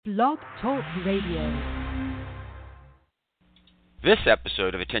Blog Talk Radio. This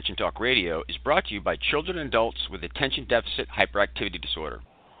episode of Attention Talk Radio is brought to you by children and adults with attention deficit hyperactivity disorder.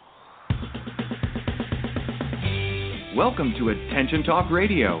 Welcome to Attention Talk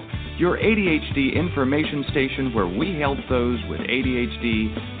Radio, your ADHD information station where we help those with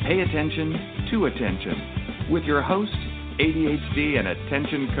ADHD pay attention to attention. With your host, ADHD and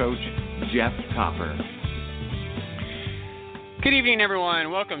attention coach, Jeff Copper. Good evening, everyone.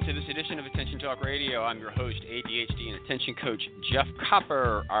 Welcome to this edition of Attention Talk Radio. I'm your host, ADHD and attention coach, Jeff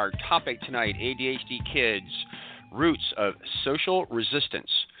Copper. Our topic tonight, ADHD kids, roots of social resistance.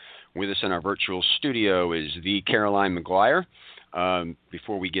 With us in our virtual studio is the Caroline McGuire.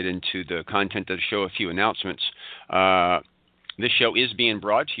 Before we get into the content of the show, a few announcements. This show is being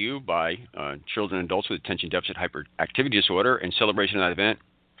brought to you by children and adults with attention deficit hyperactivity disorder. In celebration of that event,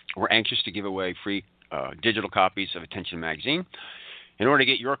 we're anxious to give away free digital copies of Attention Magazine. In order to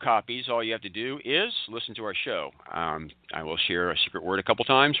get your copies, all you have to do is listen to our show. I will share a secret word a couple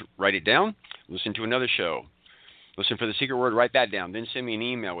times, write it down, listen to another show. Listen for the secret word, write that down, then send me an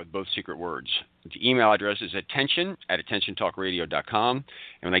email with both secret words. The email address is attention@attentiontalkradio.com. And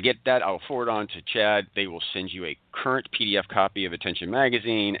when I get that, I'll forward on to Chad. They will send you a current PDF copy of Attention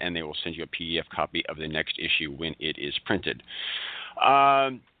Magazine, and they will send you a PDF copy of the next issue when it is printed.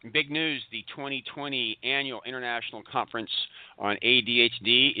 Big news, the 2020 Annual International Conference on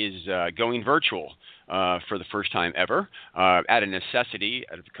ADHD is going virtual for the first time ever, out of necessity,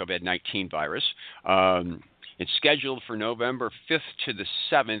 out of the COVID-19 virus. It's scheduled for November 5th to the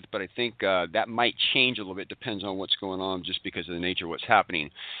 7th, but I think that might change a little bit. Depends on what's going on just because of the nature of what's happening.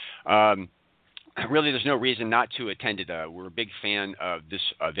 Really, there's no reason not to attend it. We're a big fan of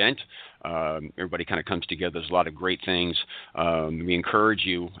this event. Everybody kind of comes together. There's a lot of great things. We encourage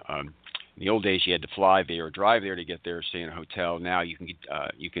you. In the old days, you had to fly there or drive there to get there, stay in a hotel. Now you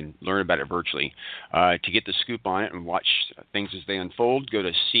can learn about it virtually. To get the scoop on it and watch things as they unfold, go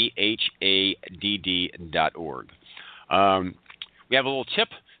to chadd.org. We have a little tip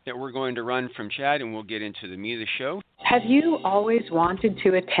that we're going to run from Chad, and we'll get into the meat of the show. Have you always wanted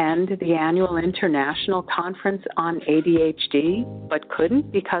to attend the annual International Conference on ADHD, but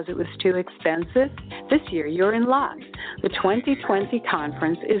couldn't because it was too expensive? This year, you're in luck. The 2020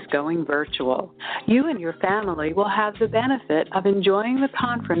 conference is going virtual. You and your family will have the benefit of enjoying the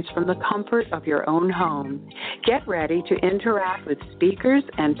conference from the comfort of your own home. Get ready to interact with speakers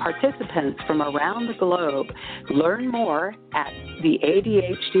and participants from around the globe. Learn more at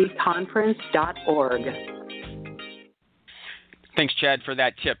theadhdconference.org. Thanks, Chad, for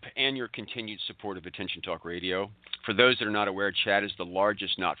that tip and your continued support of Attention Talk Radio. For those that are not aware, Chad is the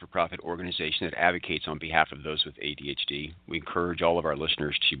largest not-for-profit organization that advocates on behalf of those with ADHD. We encourage all of our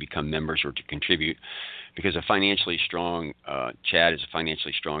listeners to become members or to contribute because Chad is a financially strong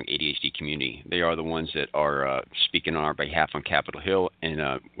ADHD community. They are the ones that are speaking on our behalf on Capitol Hill and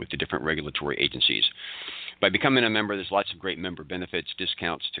with the different regulatory agencies. By becoming a member, there's lots of great member benefits,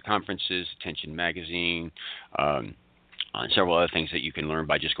 discounts to conferences, Attention Magazine, and several other things that you can learn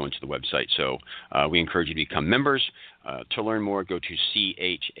by just going to the website. So we encourage you to become members. To learn more, go to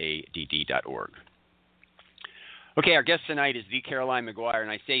chadd.org. Okay, our guest tonight is the Caroline McGuire,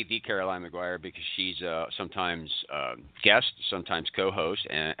 and I say the Caroline McGuire because she's sometimes guest, sometimes co-host,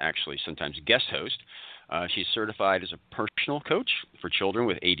 and actually sometimes guest host. She's certified as a personal coach for children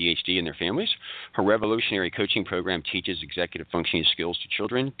with ADHD and their families. Her revolutionary coaching program teaches executive functioning skills to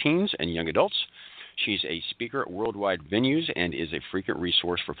children, teens, and young adults. She's a speaker at worldwide venues and is a frequent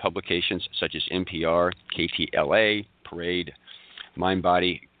resource for publications such as NPR, KTLA, Parade,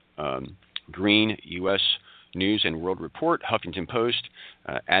 MindBody, Green, U.S. News and World Report, Huffington Post,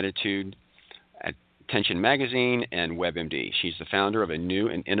 Attitude, Attention Magazine, and WebMD. She's the founder of a new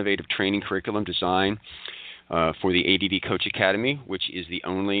and innovative training curriculum design for the ADD Coach Academy, which is the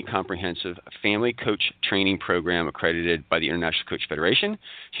only comprehensive family coach training program accredited by the International Coach Federation.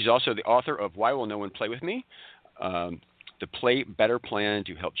 She's also the author of Why Will No One Play With Me? The Play Better Plan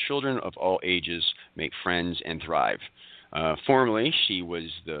to Help Children of All Ages Make Friends and Thrive. Formerly, she was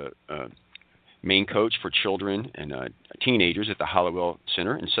the main coach for children and teenagers at the Hollowell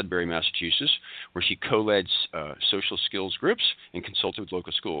Center in Sudbury, Massachusetts, where she co-led social skills groups and consulted with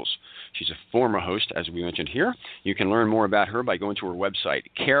local schools. She's a former host, as we mentioned here. You can learn more about her by going to her website,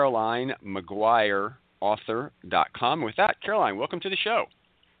 CarolineMcGuireAuthor.com. With that, Caroline, welcome to the show.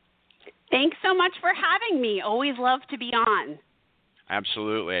 Thanks so much for having me. Always love to be on.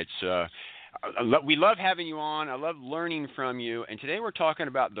 Absolutely. It's we love having you on. I love learning from you. And today we're talking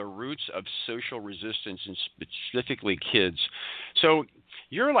about the roots of social resistance and specifically kids. So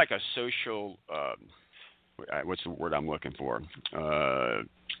you're like a social what's the word I'm looking for?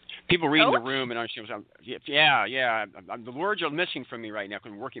 People reading the room and understand what's the words are missing from me right now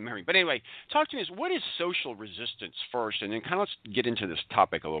because I'm working memory. But anyway, talk to me. What is social resistance first, and then kind of let's get into this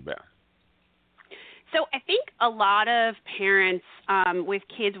topic a little bit. So I think a lot of parents with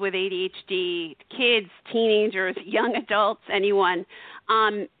kids with ADHD, kids, teenagers, young adults, anyone,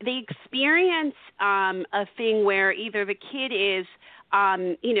 they experience a thing where either the kid is,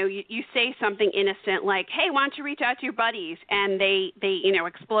 you say something innocent like, hey, why don't you reach out to your buddies? And they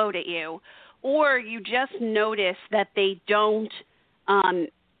explode at you. Or you just notice that they don't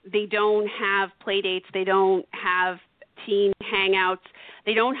have play dates, they don't have teen hangouts,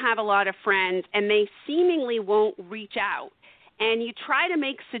 they don't have a lot of friends, and they seemingly won't reach out. And you try to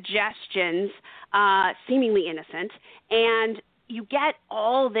make suggestions, seemingly innocent, and you get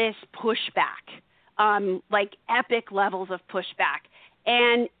all this pushback, like epic levels of pushback.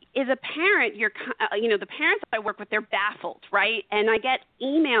 And as a parent, the parents I work with, they're baffled, right? And I get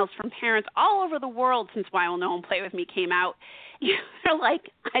emails from parents all over the world since Why Will No One Play With Me came out. They're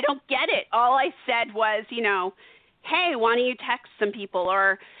like, I don't get it. All I said was, hey, why don't you text some people?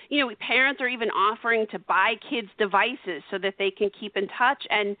 Or, parents are even offering to buy kids devices so that they can keep in touch.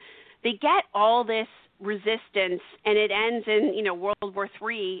 And they get all this resistance, and it ends in, World War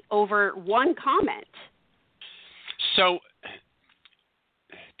III over one comment. So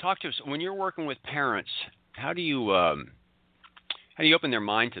talk to us. When you're working with parents, how do you open their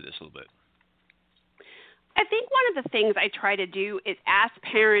mind to this a little bit? I think one of the things I try to do is ask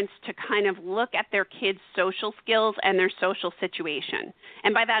parents to kind of look at their kids' social skills and their social situation.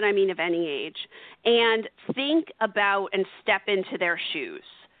 And by that I mean of any age. And think about and step into their shoes.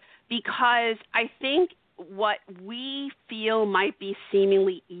 Because I think what we feel might be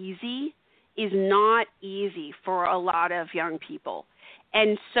seemingly easy is not easy for a lot of young people.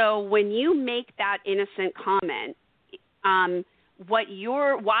 And so when you make that innocent comment, why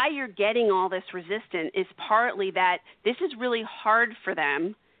you're getting all this resistance is partly that this is really hard for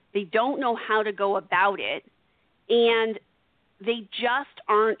them. They don't know how to go about it, and they just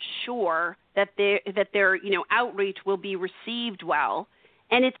aren't sure that their outreach will be received well.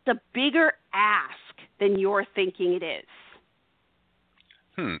 And it's a bigger ask than you're thinking it is.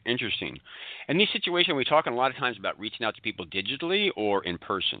 Interesting. In these situations, we're talking a lot of times about reaching out to people digitally or in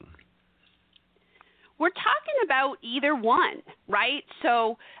person. We're talking about either one, right?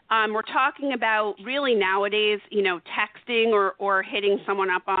 So we're talking about really nowadays, texting or hitting someone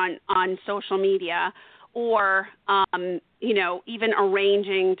up on social media, or, even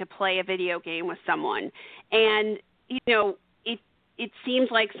arranging to play a video game with someone. And, it seems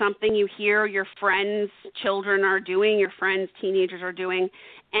like something you hear your friends' children are doing, your friends' teenagers are doing,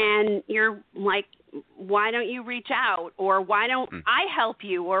 and you're like, why don't you reach out? Or why don't I help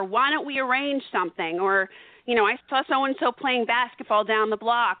you? Or why don't we arrange something? Or, I saw so-and-so playing basketball down the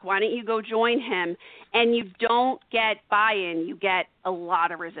block. Why don't you go join him? And you don't get buy-in. You get a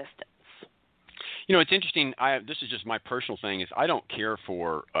lot of resistance. It's interesting. This is just my personal thing. Is I don't care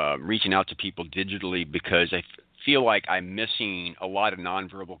for reaching out to people digitally because I feel like I'm missing a lot of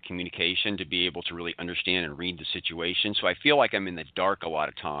nonverbal communication to be able to really understand and read the situation. So I feel like I'm in the dark a lot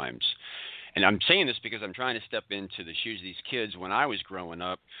of times. And I'm saying this because I'm trying to step into the shoes of these kids. When I was growing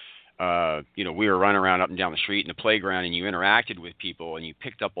up, we were running around up and down the street in the playground, and you interacted with people, and you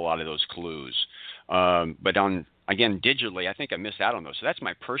picked up a lot of those clues. But digitally, I think I missed out on those. So that's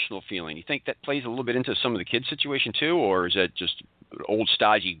my personal feeling. You think that plays a little bit into some of the kids' situation too, or is that just old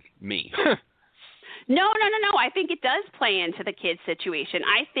stodgy me? No. I think it does play into the kids' situation.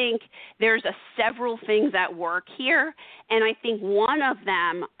 I think there's several things at work here, and I think one of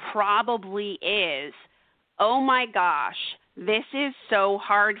them probably is, oh my gosh, this is so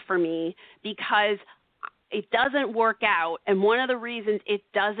hard for me because it doesn't work out. And one of the reasons it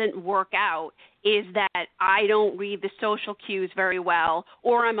doesn't work out is that I don't read the social cues very well,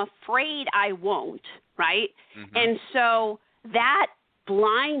 or I'm afraid I won't, right? Mm-hmm. And so that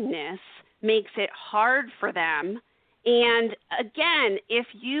blindness makes it hard for them. And again, if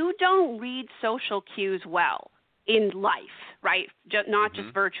you don't read social cues well in life, right, not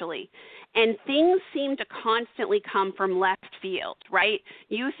just virtually, and things seem to constantly come from left field, right?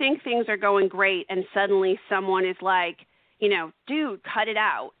 You think things are going great, and suddenly someone is like, dude, cut it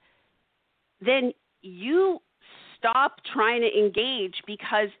out. Then you stop trying to engage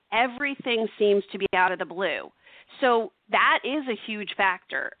because everything seems to be out of the blue. So that is a huge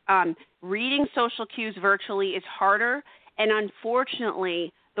factor. Reading social cues virtually is harder, and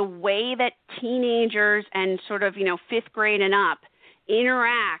unfortunately, the way that teenagers and sort of, fifth grade and up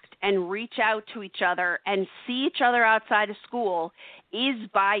interact and reach out to each other and see each other outside of school is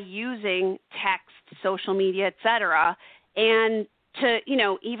by using text, social media, etc., and to,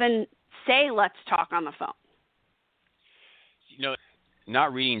 even say, let's talk on the phone.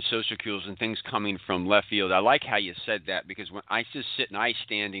 Not reading social cues and things coming from left field. I like how you said that, because when I just sit and I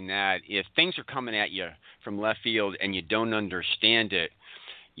standing that, if things are coming at you from left field and you don't understand it,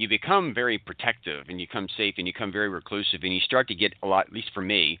 you become very protective and you become safe and you become very reclusive, and you start to get a lot, at least for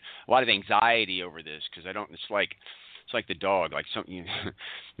me, a lot of anxiety over this, because it's like the dog. Like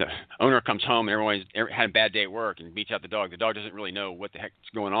the owner comes home and everyone's had a bad day at work and beats out the dog. The dog doesn't really know what the heck's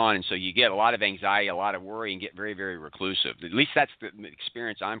going on, and so you get a lot of anxiety, a lot of worry, and get very, very reclusive. At least that's the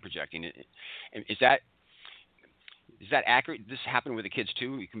experience I'm projecting. Is that accurate? Does this happen with the kids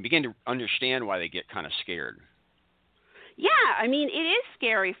too? You can begin to understand why they get kind of scared. Yeah, I mean, it is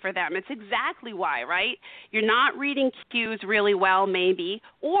scary for them. It's exactly why, right? You're not reading cues really well, maybe,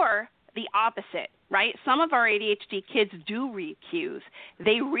 or the opposite, right? Some of our ADHD kids do read cues.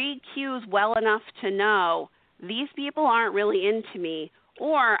 They read cues well enough to know these people aren't really into me.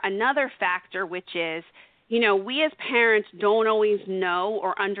 Or another factor, which is, we as parents don't always know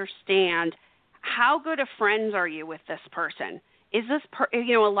or understand how good of friends are you with this person. Is this,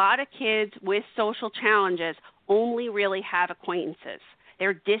 a lot of kids with social challenges only really have acquaintances.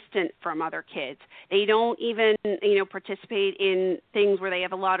 They're distant from other kids. They don't even, participate in things where they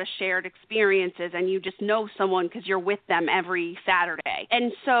have a lot of shared experiences, and you just know someone because you're with them every Saturday.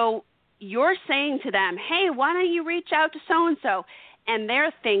 And so you're saying to them, hey, why don't you reach out to so-and-so? And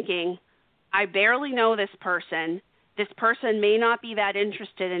they're thinking, I barely know this person. This person may not be that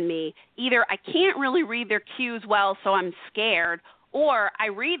interested in me. Either I can't really read their cues well, so I'm scared, or I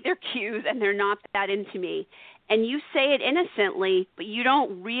read their cues and they're not that into me. And you say it innocently, but you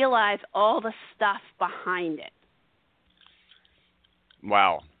don't realize all the stuff behind it.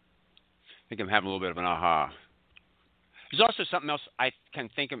 Wow. I think I'm having a little bit of an aha. There's also something else I can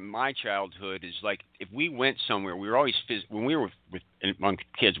think of in my childhood is like if we went somewhere, we were always when we were among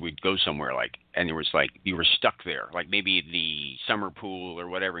kids, we'd go somewhere and there was you were stuck there, like maybe the summer pool or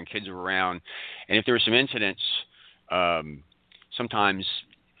whatever, and kids were around. And if there were some incidents, sometimes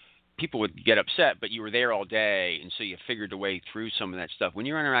people would get upset, but you were there all day, and so you figured a way through some of that stuff. When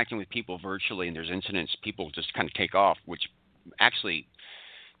you're interacting with people virtually and there's incidents, people just kind of take off, which actually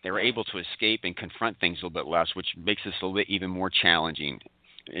they were able to escape and confront things a little bit less, which makes this a little bit even more challenging.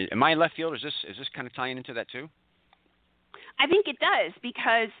 Am I in left field? Is this kind of tying into that too? I think it does,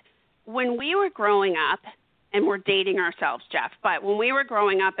 because when we were growing up, and we're dating ourselves, Jeff, but when we were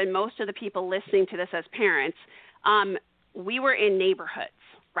growing up, and most of the people listening to this as parents, we were in neighborhoods,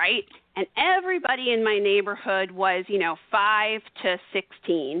 right? And everybody in my neighborhood was, 5 to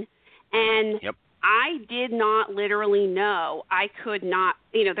 16. And yep. I did not literally know I could not,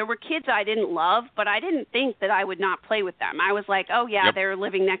 there were kids I didn't love, but I didn't think that I would not play with them. I was like, oh, yeah, yep. They're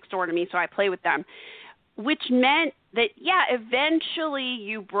living next door to me, so I play with them, which meant that, yeah, eventually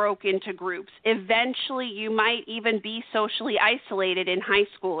you broke into groups. Eventually you might even be socially isolated in high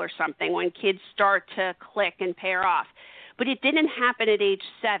school or something when kids start to click and pair off. But it didn't happen at age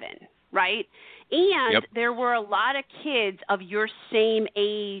 7, right? And yep. There were a lot of kids of your same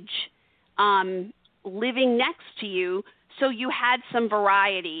age living next to you, so you had some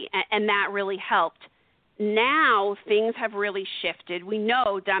variety, and that really helped. Now things have really shifted. We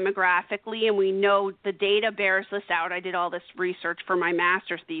know demographically, and we know the data bears this out. I did all this research for my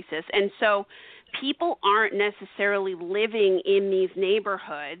master's thesis, and so people aren't necessarily living in these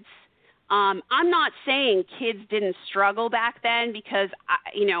neighborhoods. I'm not saying kids didn't struggle back then, because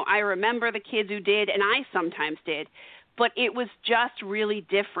I remember the kids who did, and I sometimes did. But it was just really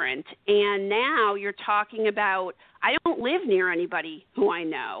different. And now you're talking about, I don't live near anybody who I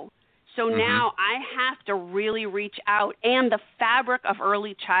know. So now I have to really reach out. And the fabric of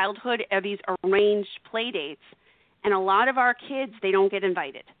early childhood are these arranged play dates. And a lot of our kids, they don't get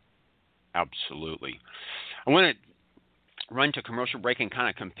invited. Absolutely. I want to run to commercial break and kind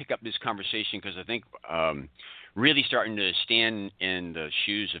of come pick up this conversation, because I think really starting to stand in the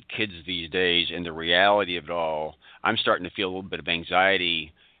shoes of kids these days and the reality of it all, I'm starting to feel a little bit of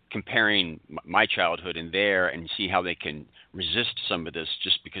anxiety comparing my childhood and there, and see how they can resist some of this,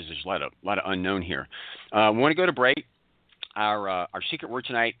 just because there's a lot of unknown here. We want to go to break. Our secret word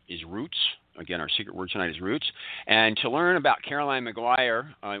tonight is roots. Again, our secret word tonight is roots. And to learn about Caroline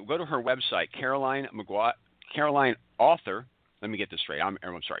McGuire, go to her website, Caroline Author. Let me get this straight. I'm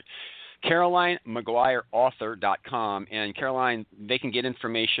sorry. CarolineMcGuireAuthor.com. And Caroline, they can get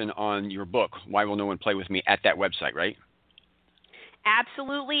information on your book, Why Will No One Play With Me, at that website, right?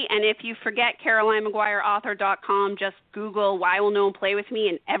 Absolutely. And if you forget CarolineMcGuireAuthor.com, just Google Why Will No One Play With Me,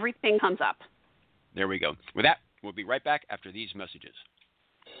 and everything comes up. There we go. With that, We'll be right back after these messages.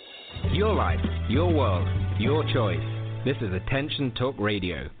 Your life, your world, your choice. This is Attention Talk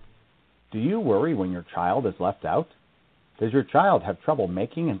Radio. Do you worry when your child is left out? Does your child have trouble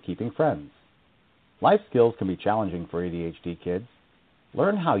making and keeping friends? Life skills can be challenging for ADHD kids.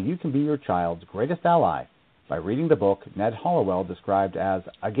 Learn how you can be your child's greatest ally by reading the book Ned Hollowell described as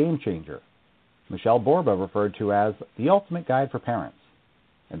a game changer, Michelle Borba referred to as the ultimate guide for parents,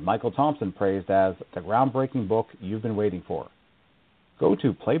 and Michael Thompson praised as the groundbreaking book you've been waiting for. Go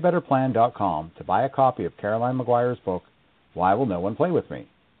to playbetterplan.com to buy a copy of Caroline McGuire's book, Why Will No One Play With Me?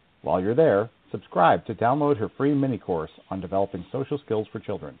 While you're there, subscribe to download her free mini-course on developing social skills for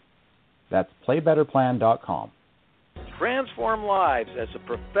children. That's playbetterplan.com. Transform lives as a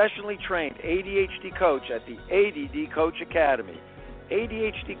professionally trained ADHD coach at the ADD Coach Academy.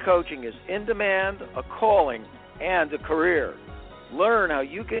 ADHD coaching is in demand, a calling, and a career. Learn how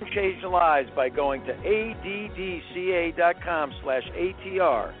you can change lives by going to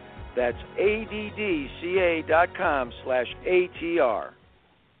addca.com/ATR. That's addca.com/ATR.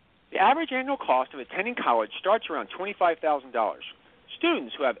 The average annual cost of attending college starts around $25,000.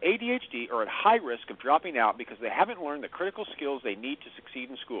 Students who have ADHD are at high risk of dropping out because they haven't learned the critical skills they need to succeed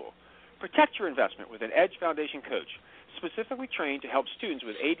in school. Protect your investment with an EDGE Foundation coach, specifically trained to help students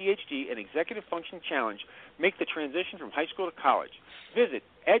with ADHD and executive function challenge make the transition from high school to college. Visit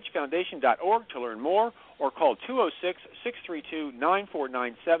edgefoundation.org to learn more or call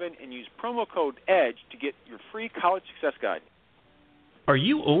 206-632-9497 and use promo code EDGE to get your free college success guide. Are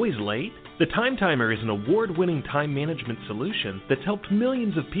you always late? The Time Timer is an award-winning time management solution that's helped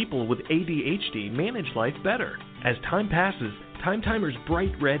millions of people with ADHD manage life better. As time passes, Time Timer's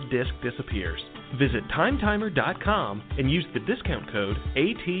bright red disc disappears. Visit timetimer.com and use the discount code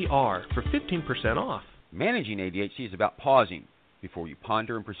ATR for 15% off. Managing ADHD is about pausing before you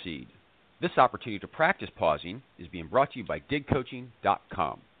ponder and proceed. This opportunity to practice pausing is being brought to you by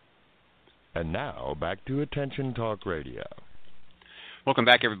digcoaching.com. And now, back to Attention Talk Radio. Welcome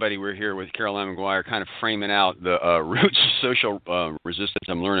back, everybody. We're here with Caroline McGuire, kind of framing out the roots of social resistance.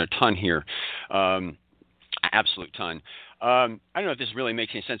 I'm learning a ton here, absolute ton. I don't know if this really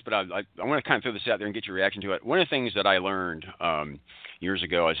makes any sense, but I want to kind of throw this out there and get your reaction to it. One of the things that I learned years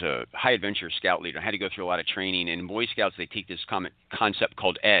ago as a high adventure scout leader, I had to go through a lot of training, and in Boy Scouts they teach this concept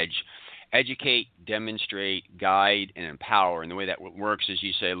called EDGE. Educate, demonstrate, guide, and empower. And the way that works is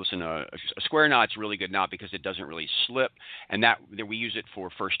you say, listen, a square knot's a really good knot because it doesn't really slip, and that we use it for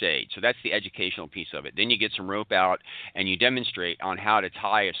first aid. So that's the educational piece of it. Then you get some rope out, and you demonstrate on how to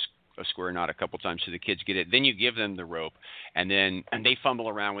tie a square knot a couple times so the kids get it. Then you give them the rope, and they fumble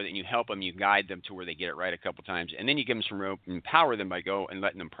around with it, and you help them, you guide them to where they get it right a couple times, and then you give them some rope and empower them by go and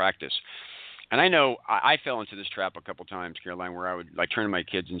letting them practice. And I know I fell into this trap a couple times, Caroline, where I would like turn to my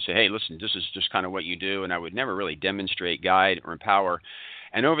kids and say, hey, listen, this is just kind of what you do, and I would never really demonstrate, guide, or empower.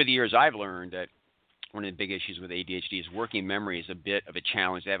 And over the years, I've learned that one of the big issues with ADHD is working memory is a bit of a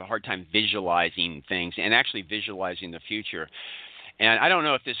challenge. They have a hard time visualizing things and actually visualizing the future. And I don't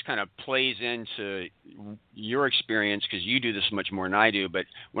know if this kind of plays into your experience because you do this much more than I do, but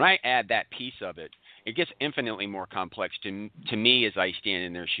when I add that piece of it, it gets infinitely more complex to me as I stand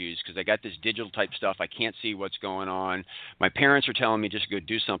in their shoes because I got this digital type stuff. I can't see what's going on. My parents are telling me just go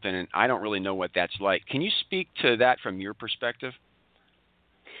do something, and I don't really know what that's like. Can you speak to that from your perspective?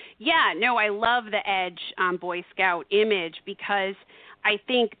 Yeah, no, I love the EDGE Boy Scout image because I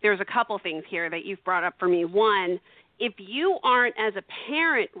think there's a couple things here that you've brought up for me. One, if you aren't as a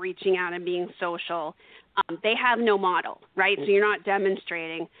parent reaching out and being social, they have no model, right? So you're not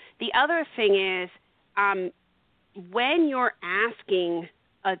demonstrating. The other thing is, when you're asking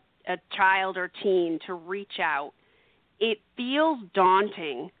a child or teen to reach out, it feels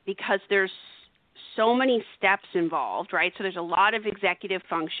daunting because there's so many steps involved, right? So there's a lot of executive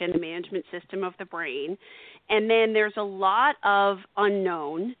function, the management system of the brain, and then there's a lot of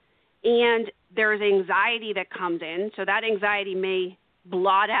unknown, and there's anxiety that comes in. So that anxiety may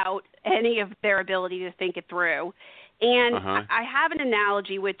blot out any of their ability to think it through. And I have an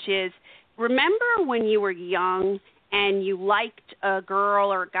analogy, which is, remember when you were young and you liked a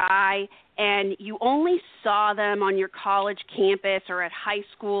girl or a guy and you only saw them on your college campus or at high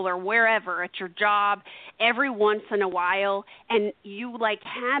school or wherever, at your job, every once in a while, and you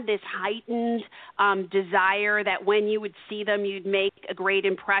had this heightened desire that when you would see them you'd make a great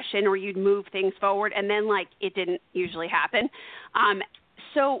impression or you'd move things forward, and then it didn't usually happen.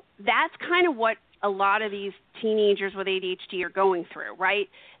 So that's kind of what a lot of these teenagers with ADHD are going through, right?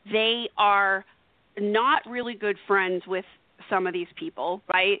 They are not really good friends with some of these people,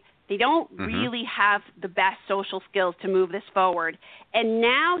 right? They don't really have the best social skills to move this forward. And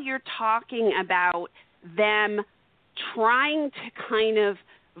now you're talking about them trying to kind of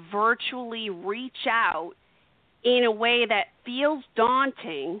virtually reach out in a way that feels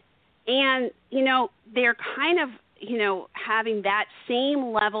daunting, and, they're kind of, having that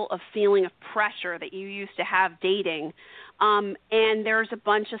same level of feeling of pressure that you used to have dating, and there's a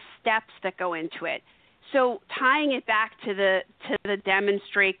bunch of steps that go into it. So tying it back to the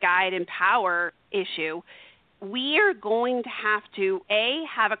demonstrate, guide, empower issue, we are going to have to,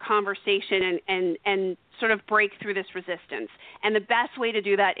 have a conversation and sort of break through this resistance. And the best way to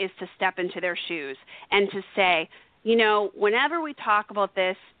do that is to step into their shoes and to say, whenever we talk about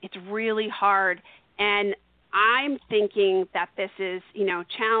this, it's really hard, and I'm thinking that this is,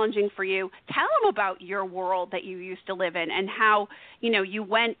 challenging for you. Tell them about your world that you used to live in and how, you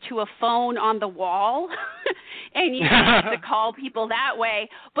went to a phone on the wall and you used to call people that way,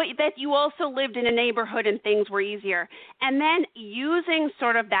 but that you also lived in a neighborhood and things were easier. And then using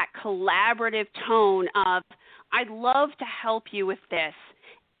sort of that collaborative tone of, I'd love to help you with this,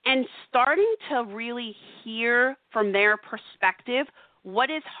 and starting to really hear from their perspective what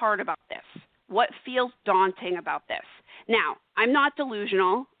is hard about this. What feels daunting about this? Now, I'm not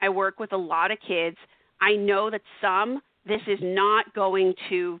delusional. I work with a lot of kids. I know that this is not going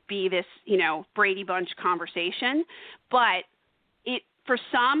to be this, Brady Bunch conversation, but for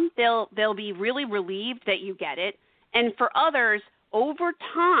some, they'll be really relieved that you get it. And for others, over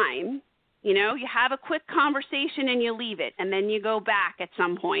time, you have a quick conversation and you leave it, and then you go back at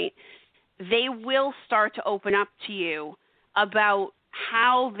some point. They will start to open up to you about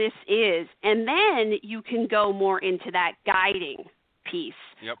how this is, and then you can go more into that guiding piece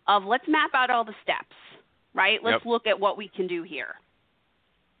of let's map out all the steps, right? Let's look at what we can do here.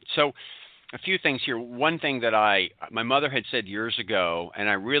 So a few things here. One thing that my mother had said years ago, and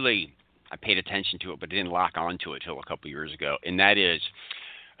I paid attention to it, but didn't lock onto it till a couple years ago, and that is,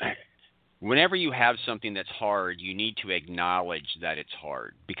 whenever you have something that's hard, you need to acknowledge that it's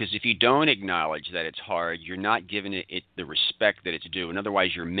hard. Because if you don't acknowledge that it's hard, you're not giving it the respect that it's due. And otherwise,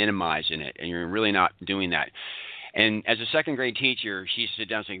 you're minimizing it, and you're really not doing that. And as a second grade teacher, she used to sit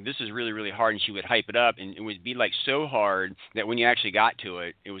down saying, this is really, really hard, and she would hype it up. And it would be like so hard that when you actually got to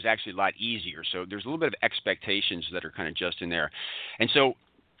it, it was actually a lot easier. So there's a little bit of expectations that are kind of just in there. And so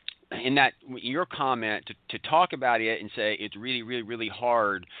in your comment to talk about it and say it's really, really, really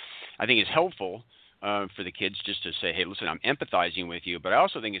hard, I think is helpful for the kids just to say, hey, listen, I'm empathizing with you. But I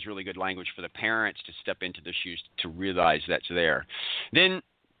also think it's really good language for the parents to step into the shoes to realize that's there. Then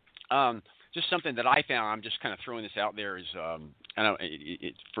just something that I found, I'm just kind of throwing this out there, is I don't know,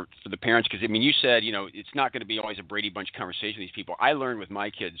 for the parents, because, you said, it's not going to be always a Brady Bunch conversation with these people. I learned with my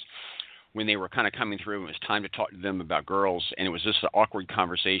kids when they were kind of coming through and it was time to talk to them about girls, and it was just an awkward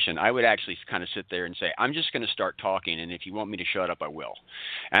conversation, I would actually kind of sit there and say, I'm just going to start talking, and if you want me to shut up, I will.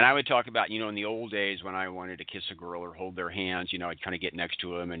 And I would talk about, in the old days when I wanted to kiss a girl or hold their hands, I'd kind of get next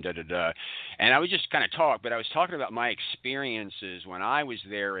to them and da-da-da. And I would just kind of talk, but I was talking about my experiences when I was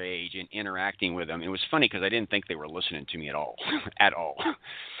their age and interacting with them. It was funny because I didn't think they were listening to me at all, at all.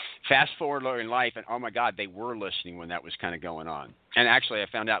 Fast forward in life, and oh my God, they were listening when that was kind of going on. And actually, I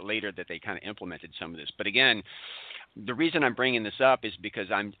found out later that they kind of implemented some of this. But again, the reason I'm bringing this up is because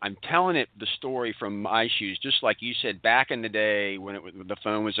I'm telling it the story from my shoes, just like you said back in the day when the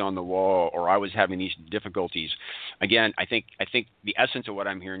phone was on the wall or I was having these difficulties. Again, I think the essence of what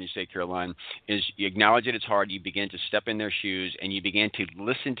I'm hearing you say, Caroline, is you acknowledge that it's hard, you begin to step in their shoes, and you begin to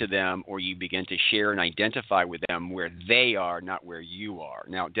listen to them, or you begin to share and identify with them where they are, not where you are.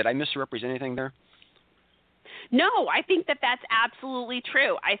 Now, did I misrepresent anything there? No, I think that that's absolutely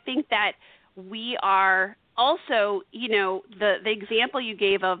true. I think that we are also, the example you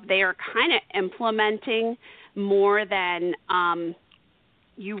gave of they are kind of implementing more than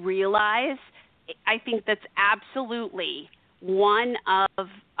you realize. I think that's absolutely one of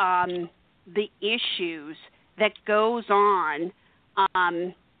the issues that goes on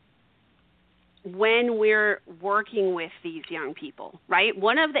when we're working with these young people, right?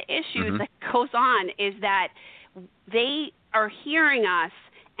 One of the issues that goes on is that they are hearing us,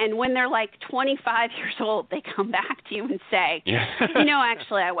 and when they're like 25 years old, they come back to you and say,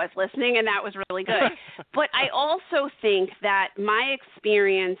 actually, I was listening, and that was really good. But I also think that my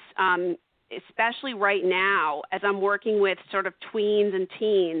experience, especially right now, as I'm working with sort of tweens and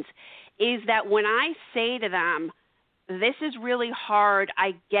teens, is that when I say to them, this is really hard,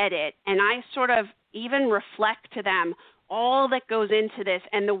 I get it, and I sort of even reflect to them all that goes into this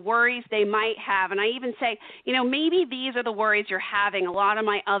and the worries they might have. And I even say, maybe these are the worries you're having. A lot of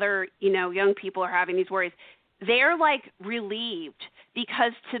my other, young people are having these worries. They're like relieved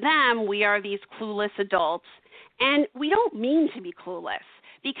because to them, we are these clueless adults, and we don't mean to be clueless,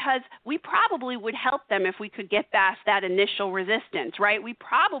 because we probably would help them if we could get past that initial resistance, right? We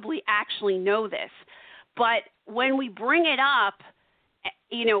probably actually know this. But when we bring it up,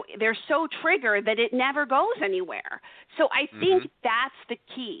 they're so triggered that it never goes anywhere. So I think that's the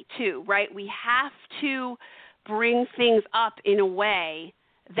key too, right? We have to bring things up in a way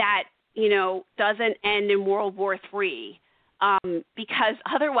that, doesn't end in World War III, because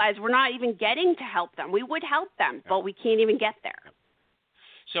otherwise we're not even getting to help them. We would help them, but we can't even get there.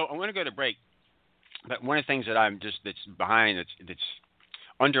 So I want to go to break, but one of the things that that's behind, that's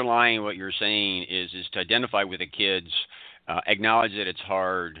underlying what you're saying is to identify with the kids, acknowledge that it's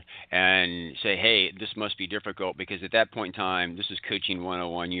hard, and say, hey, this must be difficult, because at that point in time, this is coaching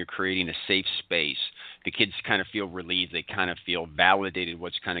 101. You're creating a safe space. The kids kind of feel relieved. They kind of feel validated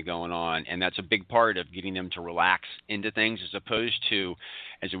what's kind of going on, and that's a big part of getting them to relax into things, as opposed to,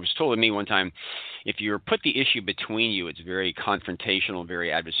 as it was told to me one time, if you put the issue between you, it's very confrontational, very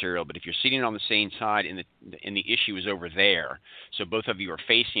adversarial. But if you're sitting on the same side and the issue is over there, so both of you are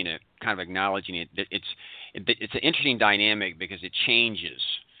facing it, kind of acknowledging it, it's an interesting dynamic, because it changes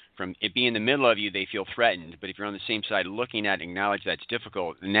from it being in the middle of you, they feel threatened. But if you're on the same side looking at it, acknowledge that's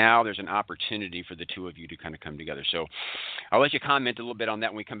difficult, now there's an opportunity for the two of you to kind of come together. So I'll let you comment a little bit on that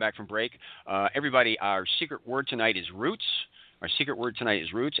when we come back from break. Everybody, our secret word tonight is roots. Our secret word tonight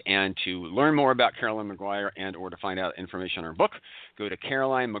is roots. And to learn more about Caroline McGuire and or to find out information on her book, go to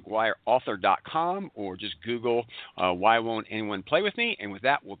CarolineMcGuireAuthor.com or just Google Why Won't Anyone Play With Me? And with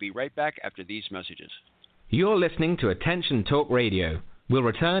that, we'll be right back after these messages. You're listening to Attention Talk Radio. We'll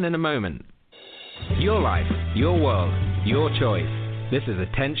return in a moment. Your life, your world, your choice. This is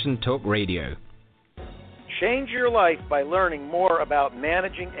Attention Talk Radio. Change your life by learning more about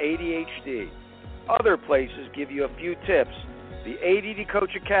managing ADHD. Other places give you a few tips. The ADD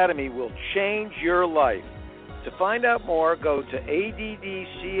Coach Academy will change your life. To find out more, go to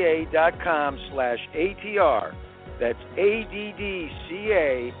addca.com/ATR. That's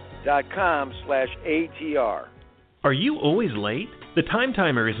addca.com/ATR. Are you always late? The Time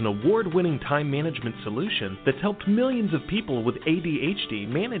Timer is an award-winning time management solution that's helped millions of people with ADHD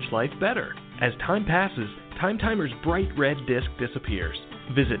manage life better. As time passes, Time Timer's bright red disc disappears.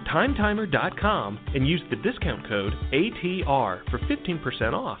 Visit timetimer.com and use the discount code ATR for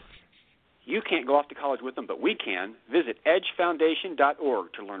 15% off. You can't go off to college with them, but we can. Visit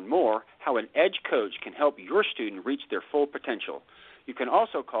edgefoundation.org to learn more how an EDGE coach can help your student reach their full potential. You can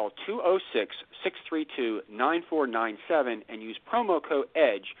also call 206-632-9497 and use promo code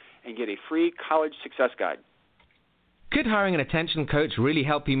EDGE and get a free college success guide. Could hiring an attention coach really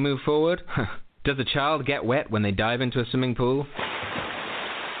help you move forward? Does a child get wet when they dive into a swimming pool?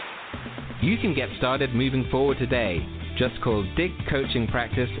 You can get started moving forward today. Just call Dig Coaching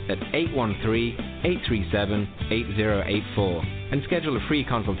Practice at 813-837-8084 and schedule a free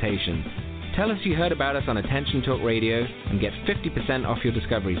consultation. Tell us you heard about us on Attention Talk Radio and get 50% off your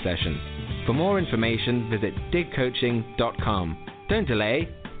discovery session. For more information, visit digcoaching.com. Don't delay,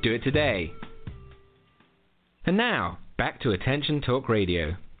 do it today. And now, back to Attention Talk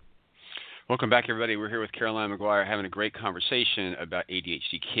Radio. Welcome back, everybody. We're here with Caroline McGuire having a great conversation about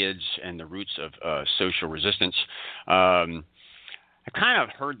ADHD kids and the roots of social resistance. I kind of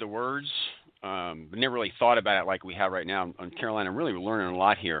heard the words, but never really thought about it like we have right now. And Caroline, I'm really learning a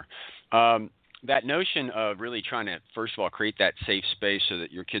lot here. That notion of really trying to, first of all, create that safe space so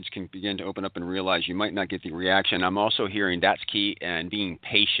that your kids can begin to open up and realize you might not get the reaction. I'm also hearing that's key, and being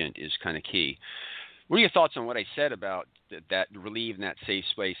patient is kind of key. What are your thoughts on what I said about that relieve in that safe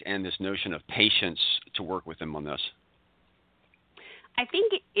space and this notion of patience to work with them on this? I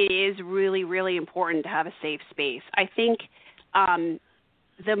think it is really, really important to have a safe space. I think the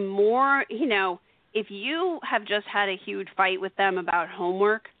more, if you have just had a huge fight with them about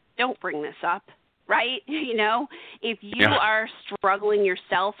homework, don't bring this up, right? If you are struggling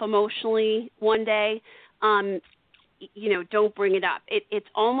yourself emotionally one day, don't bring it up. It's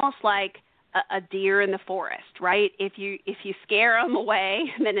almost like a deer in the forest, right? If you scare them away,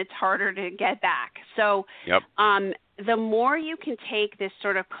 then it's harder to get back. So the more you can take this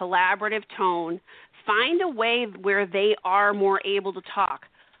sort of collaborative tone, find a way where they are more able to talk.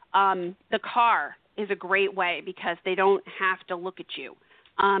 The car is a great way because they don't have to look at you.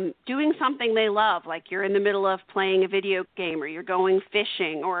 Doing something they love, like you're in the middle of playing a video game, or you're going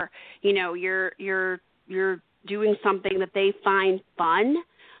fishing, or you're doing something that they find fun,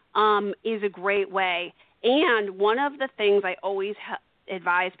 is a great way. And one of the things I always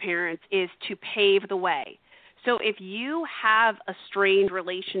advise parents is to pave the way. So if you have a strained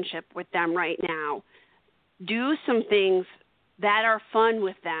relationship with them right now, do some things that are fun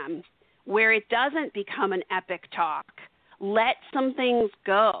with them where it doesn't become an epic talk. let some things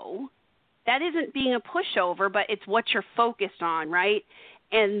go. That isn't being a pushover, but it's what you're focused on, right?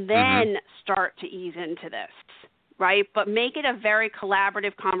 And then start to ease into this, right? But make it a very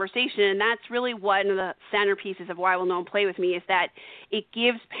collaborative conversation, and that's really one of the centerpieces of Why Will No One Play With Me, is that it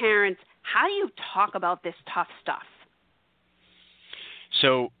gives parents, how do you talk about this tough stuff?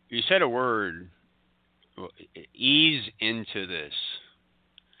 So you said a word, ease into this.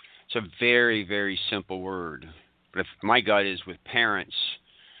 It's a very, very simple word. But if my gut is with parents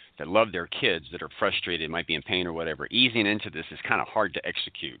that love their kids, that are frustrated, might be in pain or whatever, easing into this is kind of hard to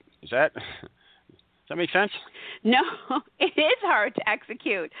execute. Does that make sense? No, it is hard to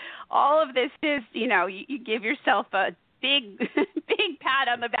execute. All of this is, you give yourself a big pat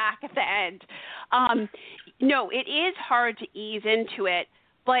on the back at the end. No, it is hard to ease into it,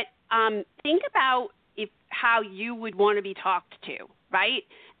 but think about how you would want to be talked to, right?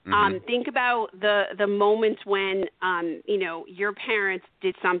 Think about the moments when, your parents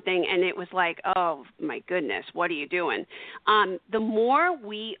did something and it was like, oh, my goodness, what are you doing? The more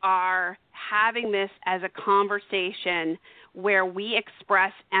we are having this as a conversation where we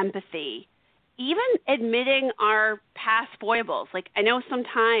express empathy, even admitting our past foibles. Like, I know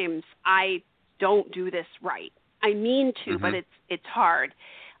sometimes I don't do this right. I mean to, but it's hard.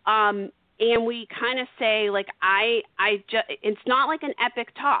 And we kind of say, like, it's not like an epic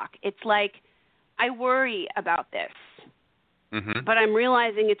talk. It's like, I worry about this, but I'm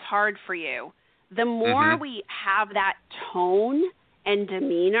realizing it's hard for you. The more we have that tone and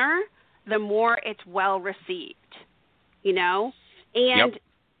demeanor, the more it's well received, And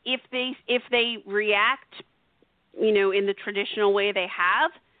if they react, in the traditional way they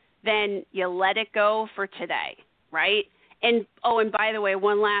have, then you let it go for today, right? And by the way,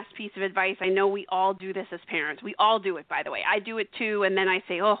 one last piece of advice. I know we all do this as parents. We all do it, by the way. I do it too, and then I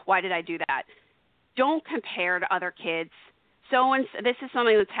say, oh, why did I do that? Don't compare to other kids. This is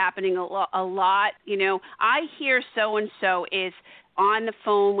something that's happening a lot. I hear so-and-so is on the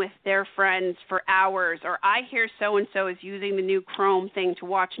phone with their friends for hours, or I hear so-and-so is using the new Chrome thing to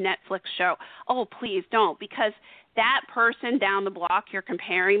watch Netflix show. Oh, please don't, because that person down the block you're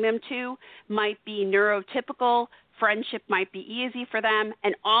comparing them to might be neurotypical. Friendship might be easy for them,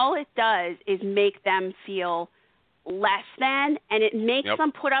 and all it does is make them feel less than, and it makes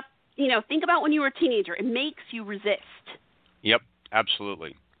them put up, think about when you were a teenager. It makes you resist. Yep,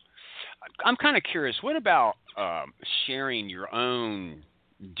 absolutely. I'm kind of curious, what about sharing your own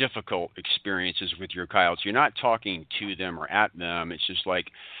difficult experiences with your Kyle? So you're not talking to them or at them. It's just like,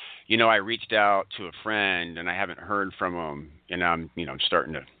 I reached out to a friend and I haven't heard from them, and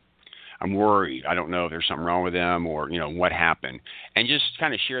I'm worried. I don't know if there's something wrong with them or, what happened. And just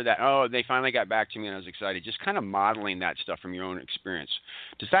kind of share that, oh, they finally got back to me and I was excited. Just kind of modeling that stuff from your own experience.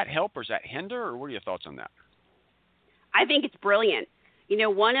 Does that help or does that hinder, or what are your thoughts on that? I think it's brilliant.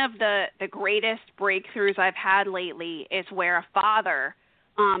 One of the greatest breakthroughs I've had lately is where a father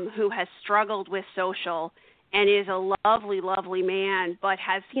who has struggled with social and is a lovely, lovely man, but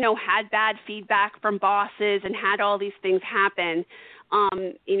has, had bad feedback from bosses and had all these things happen,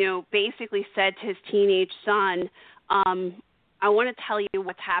 basically said to his teenage son, I want to tell you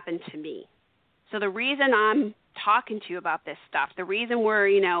what's happened to me. So the reason I'm talking to you about this stuff, the reason we're,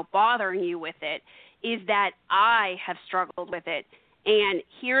 bothering you with it, is that I have struggled with it, and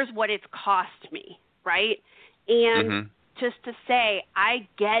here's what it's cost me, right? And just to say, I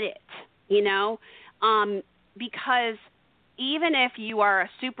get it, because even if you are a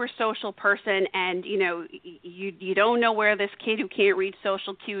super social person and, you don't know where this kid who can't read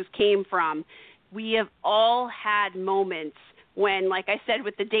social cues came from, we have all had moments when, like I said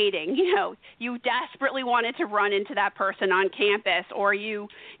with the dating, you desperately wanted to run into that person on campus, or you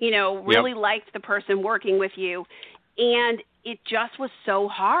really liked the person working with you, and it just was so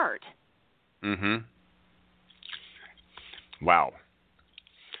hard. Wow.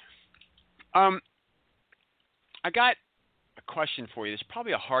 I got a question for you. It's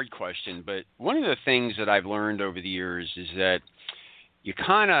probably a hard question, but one of the things that I've learned over the years is that you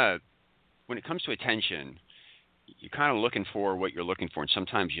kind of, when it comes to attention, you're kind of looking for what you're looking for, and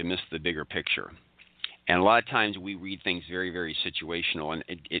sometimes you miss the bigger picture. And a lot of times we read things very, very situational. And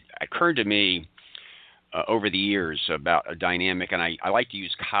it occurred to me over the years about a dynamic, and I like to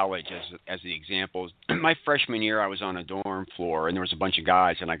use college as the example. My freshman year, I was on a dorm floor, and there was a bunch of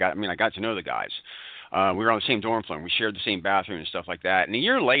guys, and I got to know the guys. We were on the same dorm floor, and we shared the same bathroom and stuff like that. And a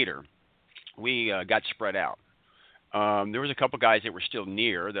year later, we got spread out. There was a couple guys that were still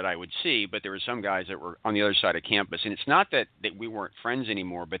near that I would see, but there were some guys that were on the other side of campus. And it's not that we weren't friends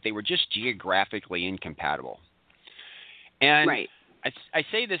anymore, but they were just geographically incompatible. And I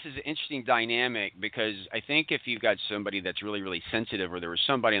say this is an interesting dynamic because I think if you've got somebody that's really, really sensitive, or there was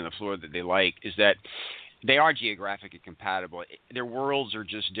somebody on the floor that they like, is that they are geographically compatible. Their worlds are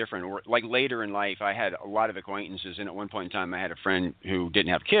just different. Or like later in life, I had a lot of acquaintances, and at one point in time, I had a friend who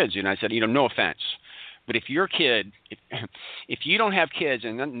didn't have kids, and I said, no offense, but if your kid, if you don't have kids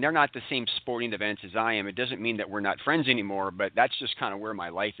and they're not the same sporting events as I am, it doesn't mean that we're not friends anymore, but that's just kind of where my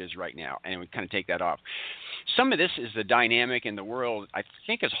life is right now, and we kind of take that off. Some of this is the dynamic in the world I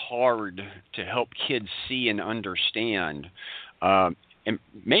think is hard to help kids see and understand. And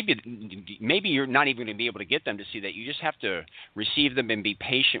maybe you're not even going to be able to get them to see that. You just have to receive them and be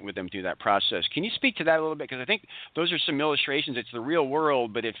patient with them through that process. Can you speak to that a little bit? Because I think those are some illustrations. It's the real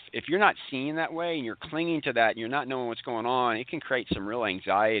world, but if you're not seeing that way and you're clinging to that and you're not knowing what's going on, it can create some real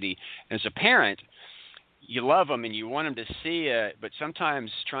anxiety. And as a parent, you love them and you want them to see it, but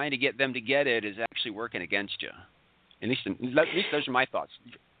sometimes trying to get them to get it is actually working against you. At least those are my thoughts.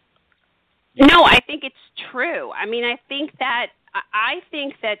 No, I think it's true. I mean, I think that's,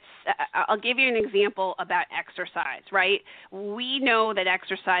 I'll give you an example about exercise, right? We know that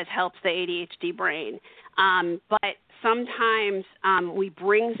exercise helps the ADHD brain, but sometimes we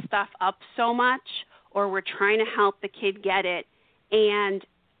bring stuff up so much, or we're trying to help the kid get it, and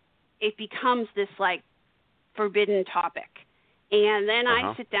it becomes this like forbidden topic. And then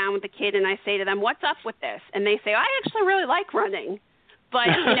I sit down with the kid and I say to them, what's up with this? And they say, I actually really like running. But,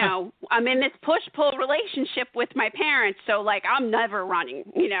 I'm in this push-pull relationship with my parents, so, like, I'm never running,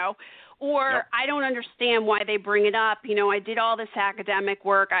 Or I don't understand why they bring it up. I did all this academic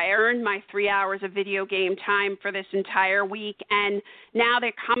work. I earned my 3 hours of video game time for this entire week, and now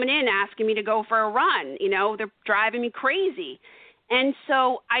they're coming in asking me to go for a run. They're driving me crazy. And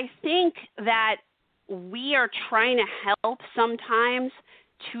so I think that we are trying to help sometimes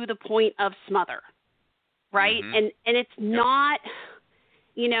to the point of smother, right? Mm-hmm. And it's not...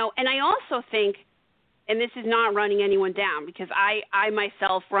 and I also think, and this is not running anyone down, because I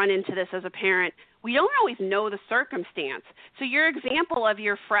myself run into this as a parent, we don't always know the circumstance. So your example of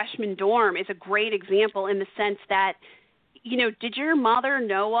your freshman dorm is a great example in the sense that, did your mother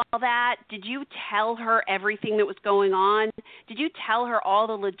know all that? Did you tell her everything that was going on? Did you tell her all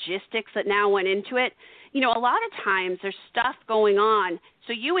the logistics that now went into it? A lot of times there's stuff going on,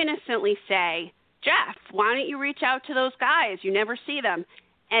 so you innocently say, Jeff, why don't you reach out to those guys? You never see them.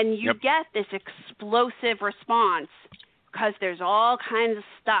 And you get this explosive response because there's all kinds of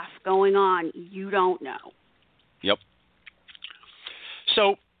stuff going on you don't know. Yep.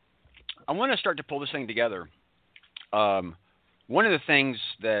 So I want to start to pull this thing together. One of the things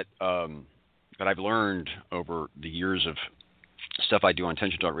that I've learned over the years of stuff I do on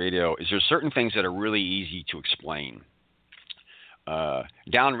Attention Talk Radio is there's certain things that are really easy to explain.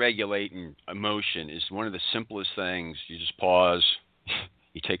 Down-regulating emotion is one of the simplest things. You just pause,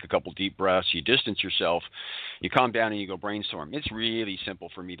 you take a couple deep breaths, you distance yourself, you calm down, and you go brainstorm. It's really simple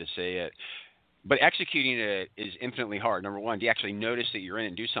for me to say it. But executing it is infinitely hard. Number one, do you actually notice that you're in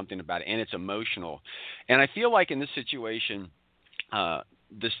and do something about it? And it's emotional. And I feel like in this situation,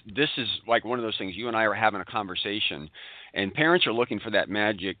 this is like one of those things. You and I are having a conversation, and parents are looking for that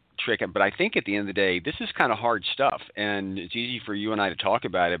magic trick. But I think at the end of the day, this is kind of hard stuff, and it's easy for you and I to talk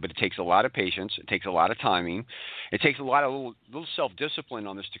about it, but it takes a lot of patience. It takes a lot of timing. It takes a lot of little self-discipline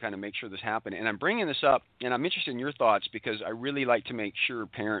on this to kind of make sure this happens. And I'm bringing this up, and I'm interested in your thoughts because I really like to make sure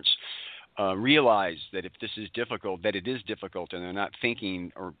parents realize that if this is difficult, that it is difficult, and they're not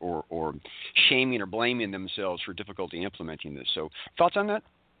thinking or shaming or blaming themselves for difficulty implementing this. So thoughts on that?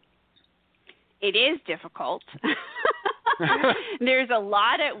 It is difficult. There's a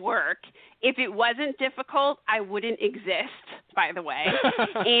lot at work. If it wasn't difficult, I wouldn't exist, by the way.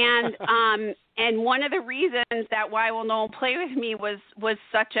 And one of the reasons that Why Will No One Play With Me was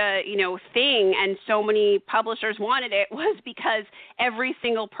such a thing, and so many publishers wanted it, was because every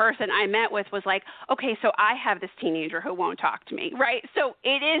single person I met with was like, okay, so I have this teenager who won't talk to me, right? So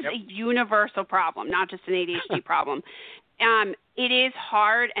it is a universal problem, not just an ADHD problem. It is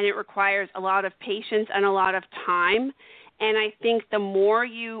hard, and it requires a lot of patience and a lot of time. And I think the more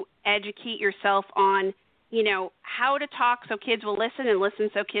you educate yourself on, how to talk so kids will listen and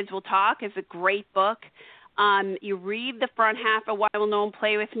listen so kids will talk is a great book. You read the front half of Why Will No One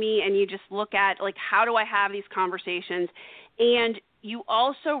Play With Me, and you just look at, how do I have these conversations? And you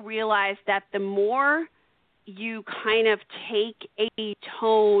also realize that the more you kind of take a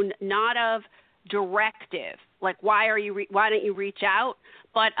tone, not of directive, like why don't you reach out,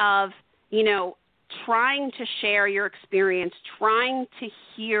 but of, trying to share your experience, trying to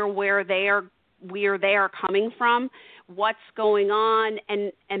hear where they are coming from, what's going on,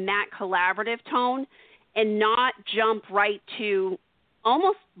 and that collaborative tone, and not jump right to,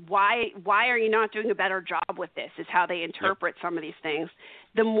 almost why are you not doing a better job with this is how they interpret some of these things,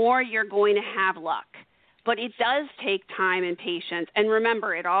 the more you're going to have luck. But it does take time and patience. And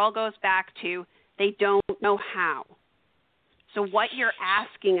remember, it all goes back to they don't know how. So what you're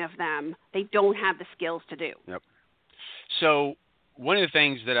asking of them, they don't have the skills to do. Yep. So one of the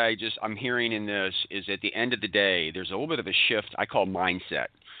things that I'm hearing in this is at the end of the day, there's a little bit of a shift I call mindset.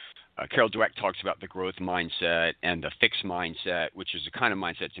 Carol Dweck talks about the growth mindset and the fixed mindset, which is a kind of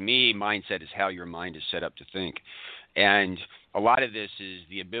mindset. To me, mindset is how your mind is set up to think. And a lot of this is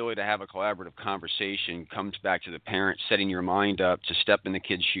the ability to have a collaborative conversation comes back to the parents setting your mind up to step in the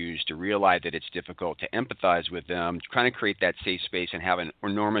kid's shoes, to realize that it's difficult, to empathize with them, trying to create that safe space and have an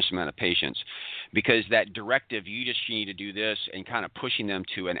enormous amount of patience. Because that directive, you need to do this, and kind of pushing them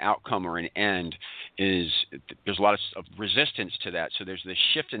to an outcome or an end there's a lot of resistance to that. So there's this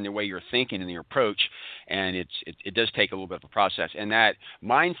shift in the way you're thinking and your approach, and it does take a little bit of a process. And that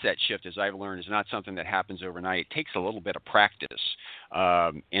mindset shift, as I've learned, is not something that happens overnight. It takes a little bit of practice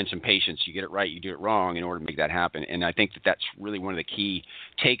and some patience. You get it right, you do it wrong in order to make that happen. And I think that that's really one of the key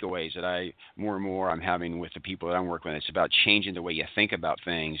takeaways that more and more I'm having with the people that I'm working with. It's about changing the way you think about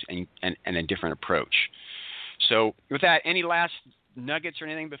things and a different approach. So with that, any last nuggets or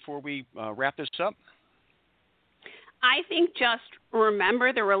anything before we wrap this up? I think just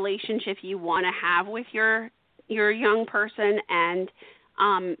remember the relationship you want to have with your young person, and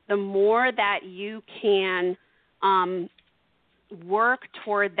the more that you can work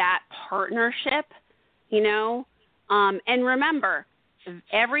toward that partnership, and remember,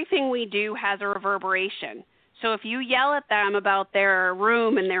 everything we do has a reverberation. So if you yell at them about their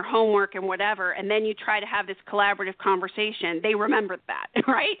room and their homework and whatever, and then you try to have this collaborative conversation, they remember that,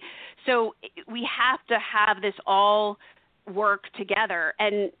 right? So we have to have this all work together.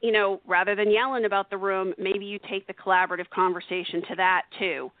 And, rather than yelling about the room, maybe you take the collaborative conversation to that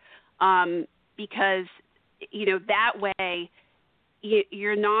too, because, that way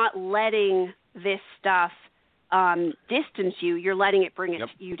you're not letting this stuff distance you. You're letting it bring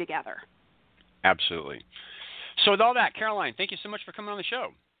you together. Absolutely. So with all that, Caroline, thank you so much for coming on the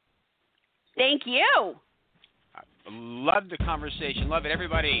show. Thank you. I love the conversation. Love it.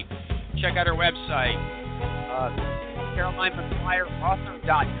 Everybody, check out our website,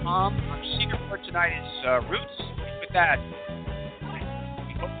 CarolineMcGuireAuthor.com. Our senior word tonight is Roots. And with that,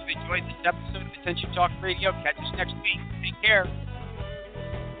 we hope you've enjoyed this episode of Attention Talk Radio. Catch us next week. Take care.